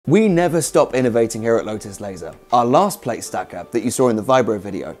We never stop innovating here at Lotus Laser. Our last plate stacker that you saw in the Vibro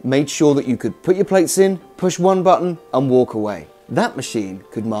video made sure that you could put your plates in, push one button and walk away. That machine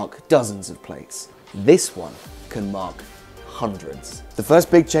could mark dozens of plates. This one can mark hundreds. The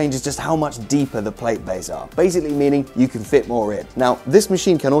first big change is just how much deeper the plate bays are, basically meaning you can fit more in. Now, this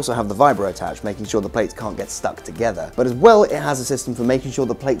machine can also have the Vibro attached, making sure the plates can't get stuck together. But as well, it has a system for making sure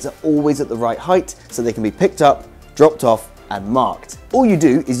the plates are always at the right height so they can be picked up, dropped off, and marked. All you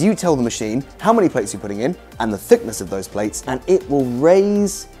do is you tell the machine how many plates you're putting in and the thickness of those plates, and it will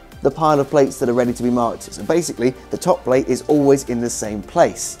raise the pile of plates that are ready to be marked. So basically, the top plate is always in the same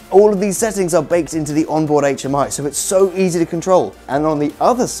place. All of these settings are baked into the onboard HMI, so it's so easy to control. And on the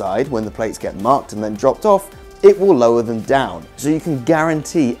other side, when the plates get marked and then dropped off, it will lower them down. So you can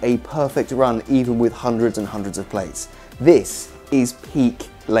guarantee a perfect run even with hundreds and hundreds of plates. This is peak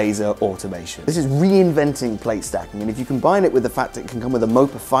laser automation. This is reinventing plate stacking, and if you combine it with the fact that it can come with a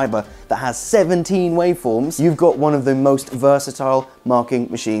MOPA fiber that has 17 waveforms, you've got one of the most versatile marking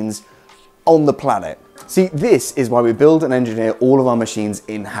machines on the planet. See, this is why we build and engineer all of our machines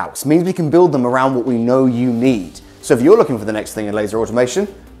in-house. It means we can build them around what we know you need. So if you're looking for the next thing in laser automation,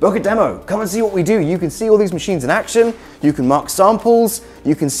 book a demo, come and see what we do. You can see all these machines in action, you can mark samples,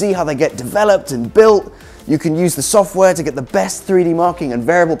 you can see how they get developed and built. You can use the software to get the best 3D marking and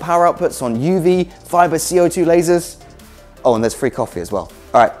variable power outputs on UV, fiber, CO2 lasers. Oh, and there's free coffee as well.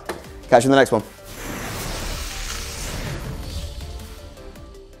 All right, catch you in the next one.